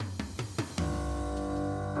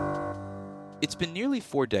It's been nearly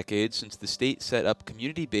 4 decades since the state set up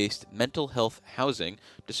community-based mental health housing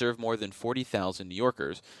to serve more than 40,000 New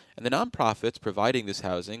Yorkers, and the nonprofits providing this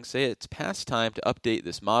housing say it's past time to update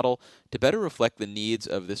this model to better reflect the needs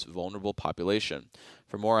of this vulnerable population.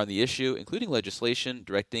 For more on the issue, including legislation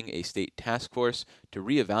directing a state task force to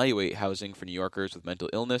reevaluate housing for New Yorkers with mental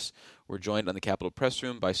illness, we're joined on the Capitol Press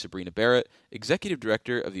Room by Sebrina Barrett, Executive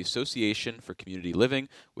Director of the Association for Community Living,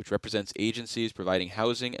 which represents agencies providing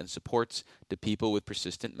housing and supports to people with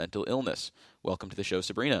persistent mental illness. Welcome to the show,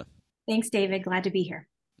 Sebrina. Thanks, David. Glad to be here.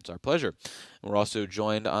 It's our pleasure. We're also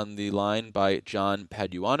joined on the line by John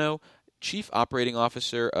Paduano, Chief Operating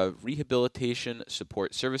Officer of Rehabilitation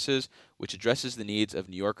Support Services, which addresses the needs of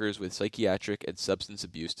New Yorkers with psychiatric and substance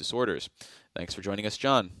abuse disorders. Thanks for joining us,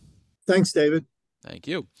 John. Thanks, David. Thank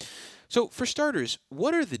you. So, for starters,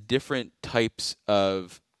 what are the different types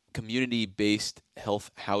of community-based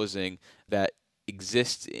health housing that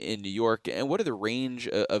exists in New York, and what are the range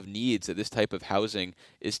of needs that this type of housing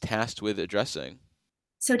is tasked with addressing?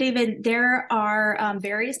 So, David, there are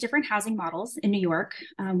various different housing models in New York.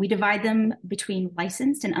 We divide them between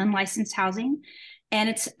licensed and unlicensed housing, and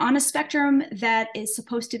it's on a spectrum that is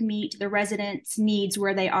supposed to meet the residents' needs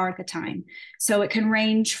where they are at the time. So it can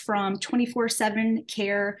range from 24/7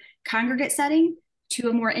 care congregate setting to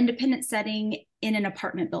a more independent setting in an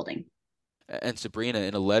apartment building. And Sebrina,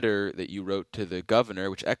 in a letter that you wrote to the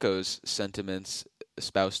governor, which echoes sentiments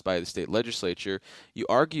espoused by the state legislature, you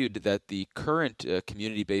argued that the current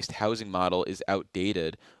community-based housing model is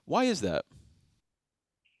outdated. Why is that?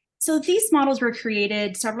 So these models were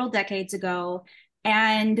created several decades ago,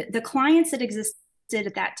 and the clients that existed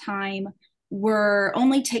at that time were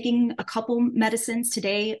only taking a couple medicines.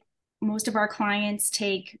 Today, most of our clients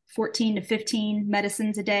take 14 to 15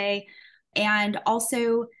 medicines a day. And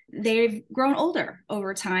also, they've grown older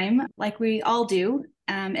over time, like we all do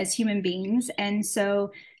as human beings. And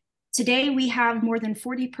so today we have more than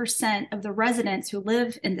 40% of the residents who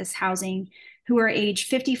live in this housing who are age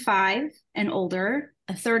 55 and older.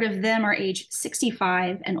 A third of them are age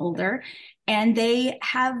 65 and older. And they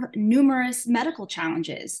have numerous medical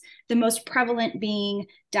challenges, the most prevalent being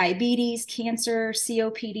diabetes, cancer,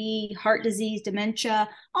 COPD, heart disease, dementia,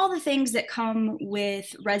 all the things that come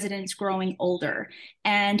with residents growing older.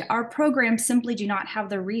 And our programs simply do not have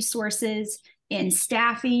the resources in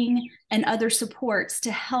staffing and other supports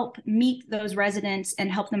to help meet those residents and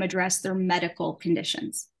help them address their medical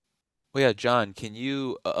conditions. Well, yeah, John, can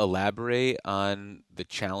you elaborate on the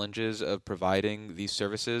challenges of providing these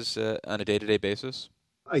services on a day-to-day basis?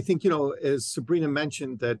 I think, as Sabrina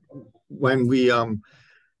mentioned, that when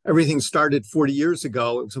everything started 40 years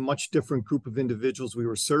ago, it was a much different group of individuals we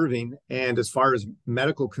were serving. And as far as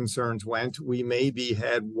medical concerns went, we maybe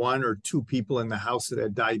had one or two people in the house that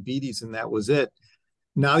had diabetes, and that was it.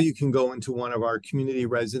 Now you can go into one of our community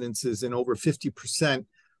residences, and over 50%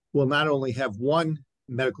 will not only have one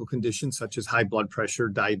medical condition, such as high blood pressure,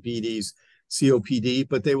 diabetes, COPD,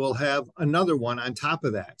 but they will have another one on top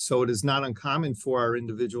of that. So it is not uncommon for our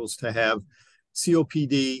individuals to have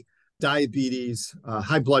COPD, diabetes,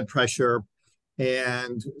 high blood pressure,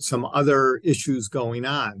 and some other issues going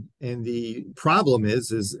on. And the problem is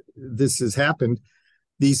this has happened.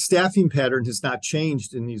 The staffing pattern has not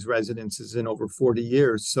changed in these residences in over 40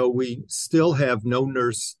 years. So we still have no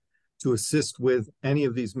nurse to assist with any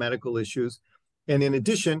of these medical issues. And in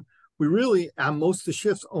addition, we really, on most of the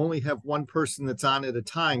shifts, only have one person that's on at a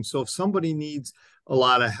time. So if somebody needs a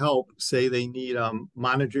lot of help, say they need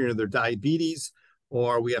monitoring of their diabetes,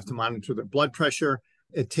 or we have to monitor their blood pressure,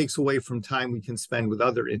 it takes away from time we can spend with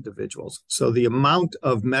other individuals. So the amount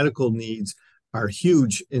of medical needs are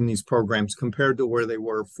huge in these programs compared to where they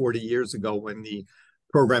were 40 years ago when the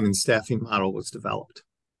program and staffing model was developed.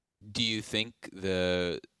 Do you think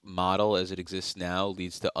the model as it exists now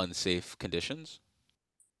leads to unsafe conditions?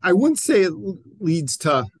 I wouldn't say it leads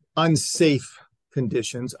to unsafe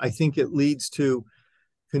conditions. I think it leads to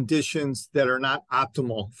conditions that are not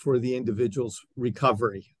optimal for the individual's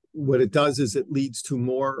recovery. What it does is it leads to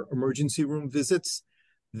more emergency room visits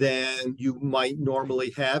than you might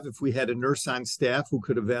normally have if we had a nurse on staff who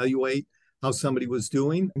could evaluate how somebody was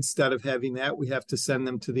doing. Instead of having that, we have to send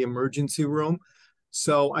them to the emergency room.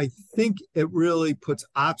 So I think it really puts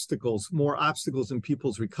more obstacles in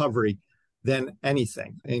people's recovery than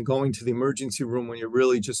anything. And going to the emergency room when you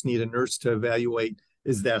really just need a nurse to evaluate,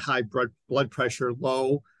 is that high blood pressure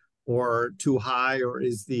low or too high, or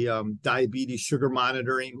is the diabetes sugar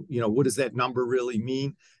monitoring, what does that number really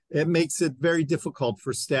mean? It makes it very difficult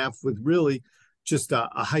for staff with really just a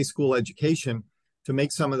high school education to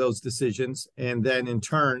make some of those decisions. And then in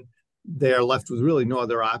turn, they are left with really no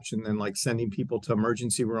other option than like sending people to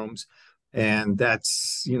emergency rooms And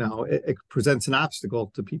that's, it presents an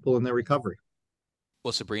obstacle to people in their recovery.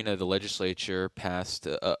 Well, Sebrina, the legislature passed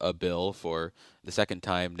a bill for the second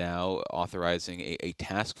time now, authorizing a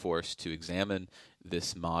task force to examine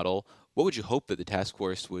this model. What would you hope that the task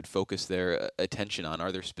force would focus their attention on?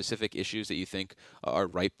 Are there specific issues that you think are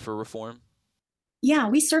ripe for reform? Yeah,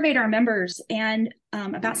 we surveyed our members, and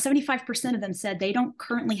about 75% of them said they don't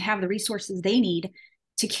currently have the resources they need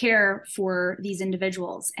to care for these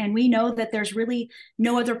individuals. And we know that there's really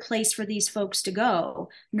no other place for these folks to go.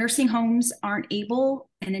 Nursing homes aren't able,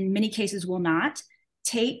 and in many cases will not,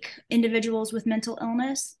 take individuals with mental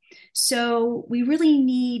illness. So we really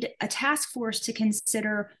need a task force to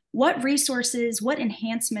consider what resources, what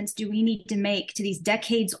enhancements do we need to make to these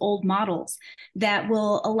decades old models that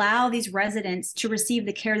will allow these residents to receive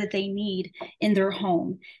the care that they need in their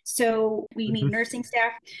home. So we need nursing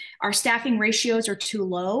staff. Our staffing ratios are too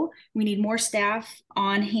low. We need more staff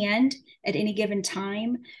on hand at any given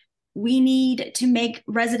time. We need to make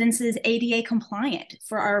residences ADA compliant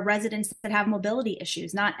for our residents that have mobility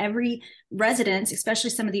issues. Not every residence, especially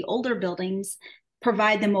some of the older buildings,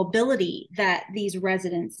 provide the mobility that these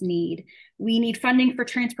residents need. We need funding for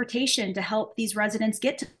transportation to help these residents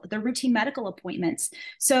get to their routine medical appointments.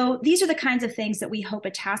 So these are the kinds of things that we hope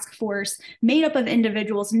a task force made up of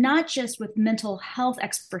individuals, not just with mental health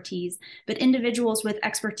expertise, but individuals with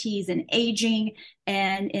expertise in aging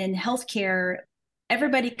and in healthcare,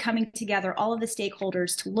 everybody coming together, all of the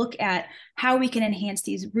stakeholders, to look at how we can enhance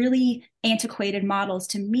these really antiquated models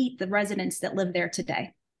to meet the residents that live there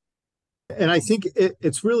today. And I think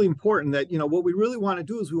it's really important that, what we really want to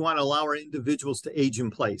do is we want to allow our individuals to age in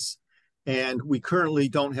place. And we currently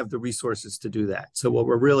don't have the resources to do that. So what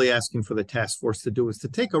we're really asking for the task force to do is to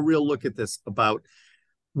take a real look at this about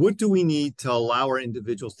what do we need to allow our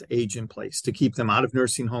individuals to age in place, to keep them out of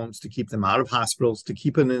nursing homes, to keep them out of hospitals, to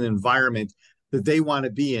keep them in an environment that they want to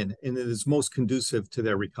be in and that is most conducive to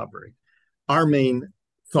their recovery. Our main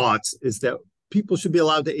thoughts is that people should be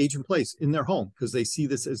allowed to age in place in their home because they see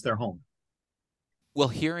this as their home. Well,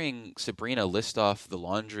 hearing Sebrina list off the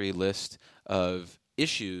laundry list of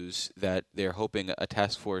issues that they're hoping a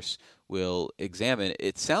task force will examine,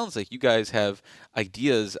 it sounds like you guys have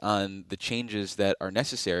ideas on the changes that are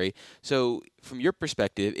necessary. So, from your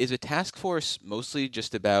perspective, is a task force mostly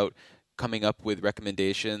just about coming up with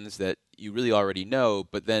recommendations that you really already know,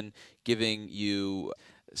 but then giving you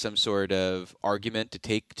some sort of argument to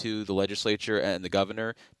take to the legislature and the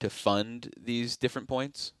governor to fund these different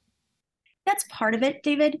points? That's part of it,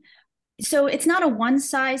 David. So it's not a one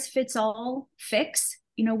size fits all fix.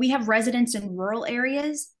 We have residents in rural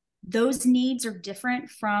areas. Those needs are different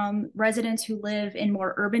from residents who live in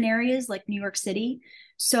more urban areas like New York City.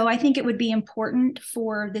 So I think it would be important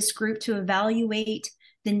for this group to evaluate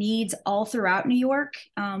the needs all throughout New York,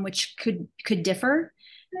 which could differ.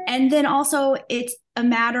 And then also it's a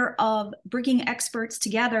matter of bringing experts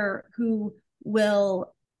together who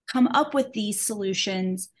will come up with these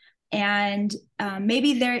solutions. And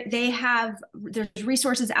maybe there's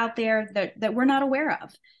resources out there that we're not aware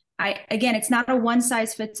of. Again, it's not a one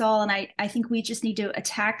size fits all. And I think we just need to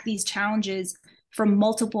attack these challenges from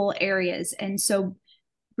multiple areas. And so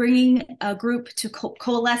bringing a group to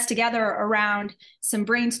coalesce together around some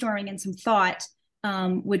brainstorming and some thought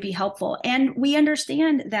would be helpful. And we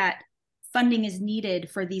understand that funding is needed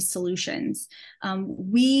for these solutions.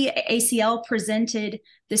 We, ACL, presented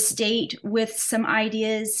the state with some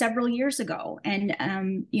ideas several years ago,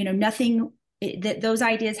 and those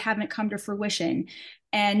ideas haven't come to fruition.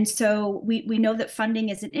 And so we know that funding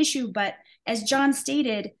is an issue, but as John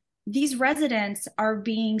stated, these residents are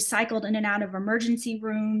being cycled in and out of emergency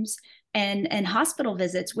rooms and hospital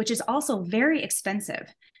visits, which is also very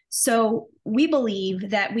expensive. So we believe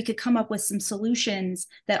that we could come up with some solutions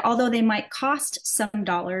that, although they might cost some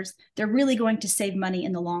dollars, they're really going to save money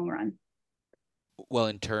in the long run. Well,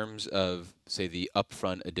 in terms of, say, the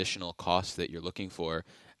upfront additional costs that you're looking for,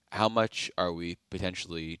 how much are we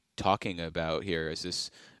potentially talking about here? Is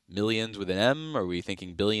this millions with an M? Are we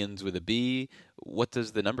thinking billions with a B? What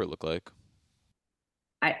does the number look like?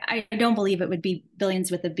 I don't believe it would be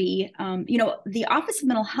billions with a B. The Office of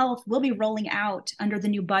Mental Health will be rolling out under the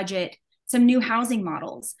new budget some new housing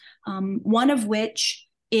models, one of which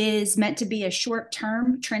is meant to be a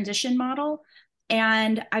short-term transition model.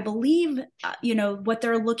 And I believe, what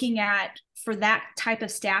they're looking at for that type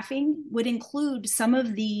of staffing would include some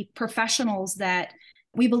of the professionals that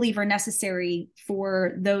we believe are necessary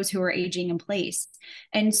for those who are aging in place.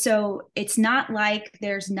 And so it's not like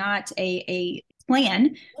there's not a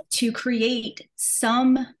plan to create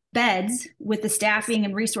some beds with the staffing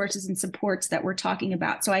and resources and supports that we're talking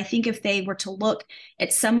about. So I think if they were to look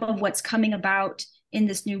at some of what's coming about in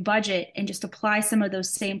this new budget and just apply some of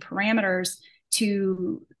those same parameters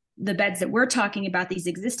to the beds that we're talking about, these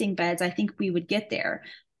existing beds, I think we would get there.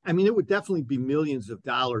 I mean, it would definitely be millions of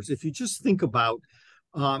dollars. If you just think about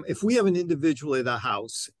if we have an individual at a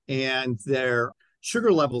house and their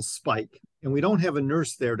sugar levels spike and we don't have a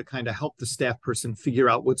nurse there to kind of help the staff person figure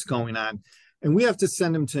out what's going on, and we have to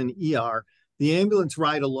send them to an ER, the ambulance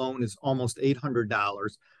ride alone is almost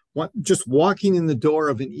 $800. Just walking in the door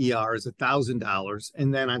of an ER is $1,000.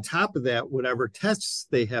 And then on top of that, whatever tests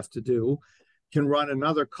they have to do can run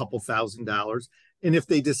another couple $1,000. And if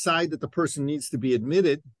they decide that the person needs to be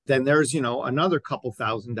admitted, then there's, another couple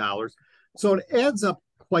 $1,000. So it adds up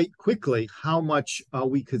quite quickly how much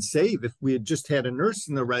we could save if we had just had a nurse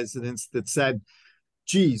in the residence that said,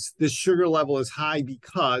 geez, this sugar level is high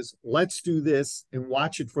because let's do this and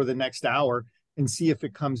watch it for the next hour and see if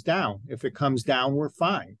it comes down. If it comes down, we're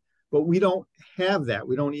fine. But we don't have that.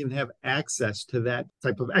 We don't even have access to that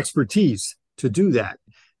type of expertise to do that.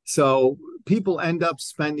 So people end up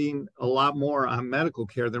spending a lot more on medical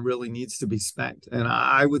care than really needs to be spent. And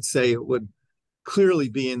I would say it would clearly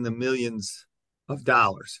be in the millions of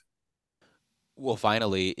dollars. Well,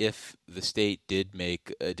 finally, if the state did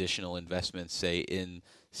make additional investments, say, in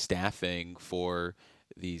staffing for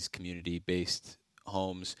these community-based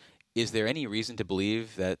homes, is there any reason to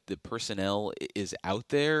believe that the personnel is out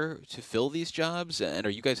there to fill these jobs? And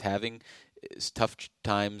are you guys having tough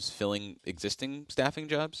times filling existing staffing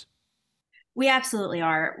jobs? We absolutely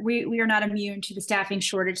are. We are not immune to the staffing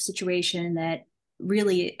shortage situation that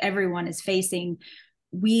really everyone is facing.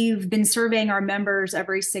 We've been surveying our members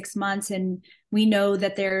every 6 months, and we know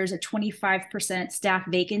that there's a 25% staff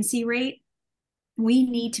vacancy rate. We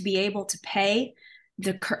need to be able to pay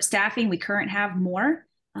the staffing we currently have more.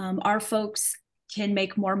 Our folks can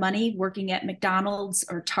make more money working at McDonald's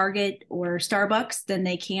or Target or Starbucks than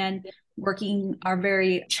they can working our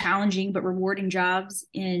very challenging but rewarding jobs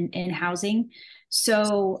in housing.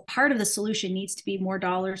 So part of the solution needs to be more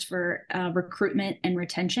dollars for recruitment and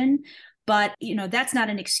retention. But, that's not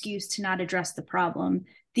an excuse to not address the problem.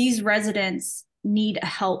 These residents need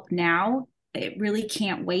help now. It really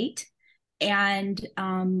can't wait. And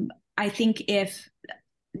I think if,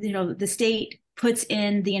 the state puts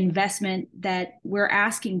in the investment that we're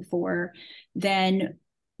asking for, then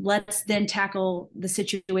let's then tackle the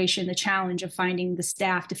situation, the challenge of finding the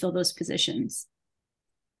staff to fill those positions.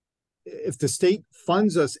 If the state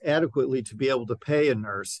funds us adequately to be able to pay a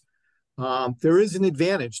nurse, there is an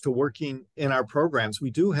advantage to working in our programs. We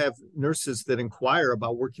do have nurses that inquire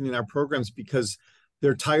about working in our programs because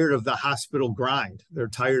they're tired of the hospital grind. They're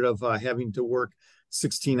tired of having to work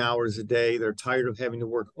 16 hours a day. They're tired of having to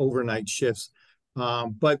work overnight shifts.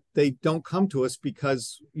 But they don't come to us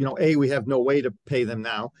because, we have no way to pay them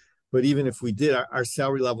now. But even if we did, our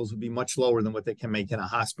salary levels would be much lower than what they can make in a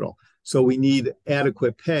hospital. So we need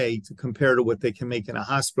adequate pay to compare to what they can make in a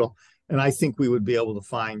hospital. And I think we would be able to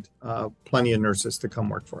find plenty of nurses to come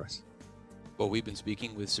work for us. Well, we've been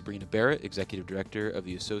speaking with Sebrina Barrett, Executive Director of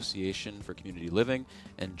the Association for Community Living,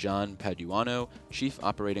 and John Paduano, Chief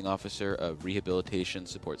Operating Officer of Rehabilitation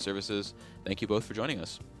Support Services. Thank you both for joining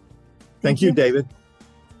us. Thank you, David.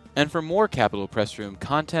 And for more Capitol Press Room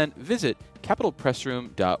content, visit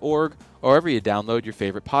capitalpressroom.org or wherever you download your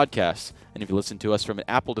favorite podcasts. And if you listen to us from an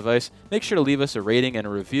Apple device, make sure to leave us a rating and a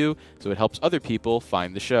review so it helps other people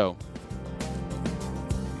find the show.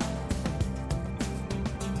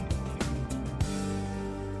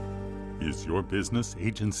 Is your business,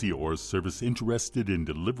 agency, or service interested in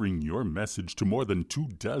delivering your message to more than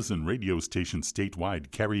 24 radio stations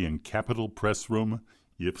statewide carrying Capitol Press Room?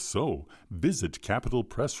 If so, visit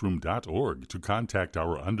capitalpressroom.org to contact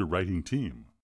our underwriting team.